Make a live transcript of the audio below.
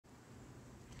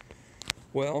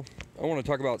Well, I want to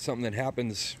talk about something that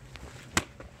happens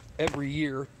every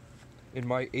year in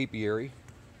my apiary.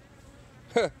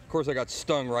 Of course, I got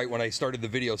stung right when I started the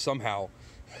video somehow.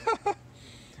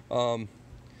 The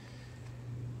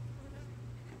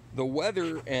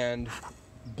weather and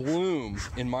bloom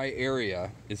in my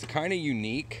area is kind of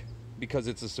unique because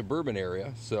it's a suburban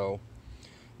area, so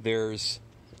there's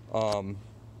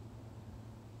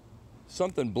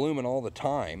something blooming all the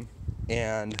time,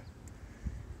 and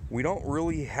we don't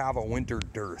really have a winter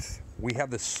dearth. We have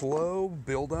this slow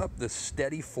buildup, this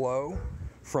steady flow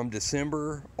from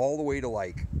December all the way to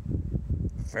like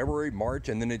February, March,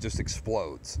 and then it just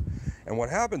explodes. And what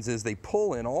happens is they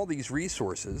pull in all these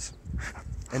resources,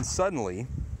 and suddenly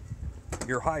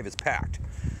your hive is packed.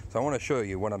 So I want to show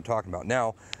you what I'm talking about.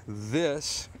 Now,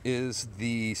 this is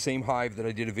the same hive that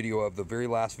I did a video of, the very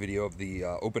last video of the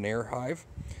open air hive.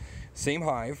 Same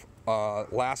hive.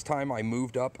 Last time I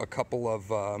moved up a couple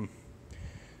of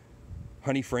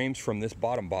honey frames from this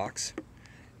bottom box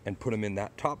and put them in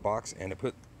that top box, and I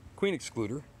put queen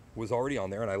excluder was already on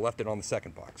there, and I left it on the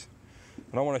second box.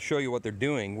 And I want to show you what they're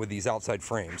doing with these outside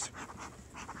frames.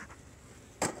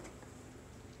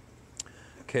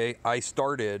 Okay, I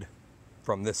started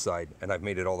from this side and I've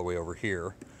made it all the way over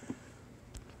here.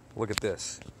 Look at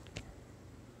this.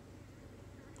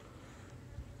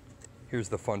 Here's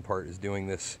the fun part, is doing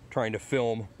this, trying to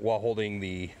film while holding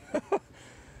the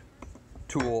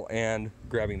tool and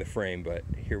grabbing the frame, but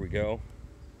here we go.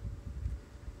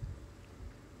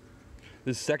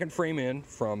 This second frame in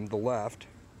from the left, I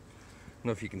don't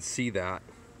know if you can see that.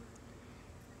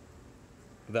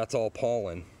 That's all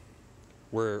pollen.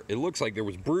 Where it looks like there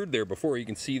was brood there before, you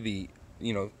can see the,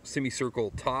 you know,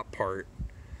 semicircle top part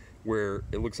where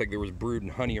it looks like there was brood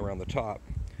and honey around the top.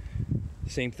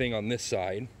 Same thing on this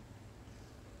side.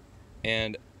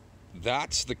 And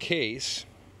that's the case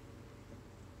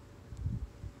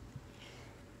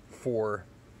for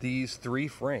these three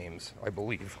frames, I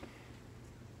believe.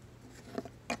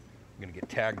 I'm gonna get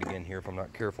tagged again here if I'm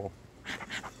not careful.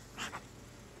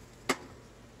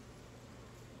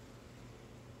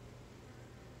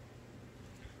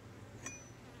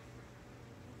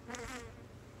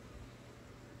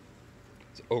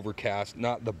 It's overcast,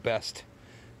 not the best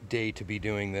day to be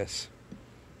doing this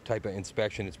type of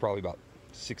inspection. It's probably about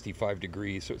 65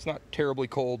 degrees, so it's not terribly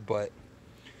cold, but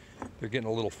they're getting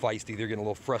a little feisty. They're getting a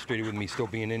little frustrated with me still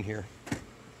being in here.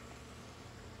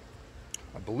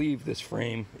 I believe this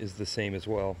frame is the same as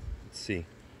well. Let's see.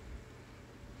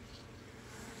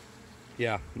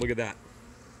 Yeah, look at that.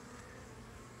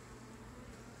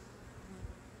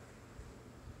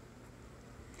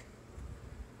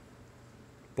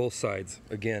 Both sides,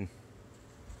 again,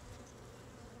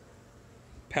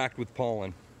 packed with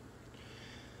pollen.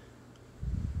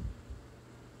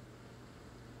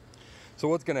 So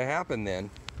what's going to happen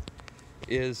then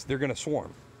is they're going to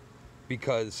swarm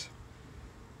because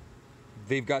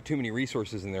they've got too many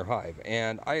resources in their hive.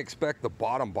 And I expect the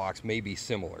bottom box may be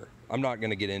similar. I'm not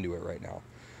going to get into it right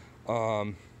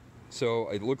now. So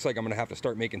it looks like I'm going to have to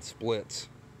start making splits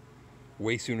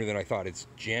way sooner than I thought. It's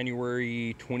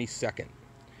January 22nd.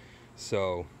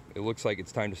 So it looks like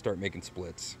it's time to start making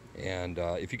splits. And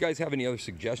if you guys have any other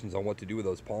suggestions on what to do with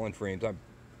those pollen frames, I'd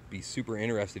be super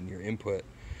interested in your input.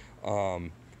 I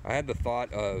had the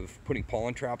thought of putting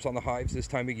pollen traps on the hives this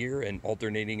time of year and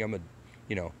alternating them,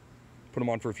 you know, put them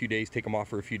on for a few days, take them off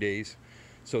for a few days,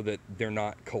 so that they're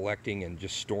not collecting and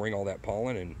just storing all that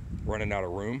pollen and running out of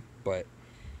room. But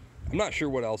I'm not sure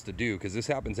what else to do, because this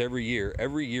happens every year.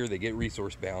 Every year they get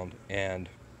resource bound, and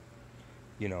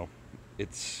you know,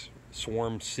 it's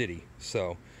swarm city.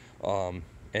 So and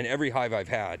every hive I've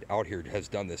had out here has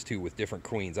done this too, with different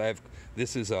queens.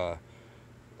 This is a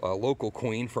local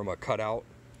queen from a cutout.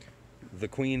 The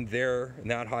queen there in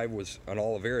that hive was an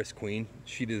Oliveris queen.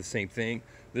 She did the same thing.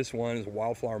 This one is a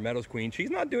Wildflower Meadows queen.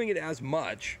 She's not doing it as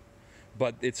much,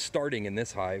 but it's starting in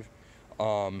this hive.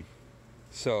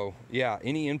 So yeah,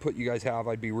 any input you guys have,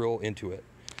 I'd be real into it.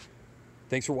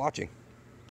 Thanks for watching.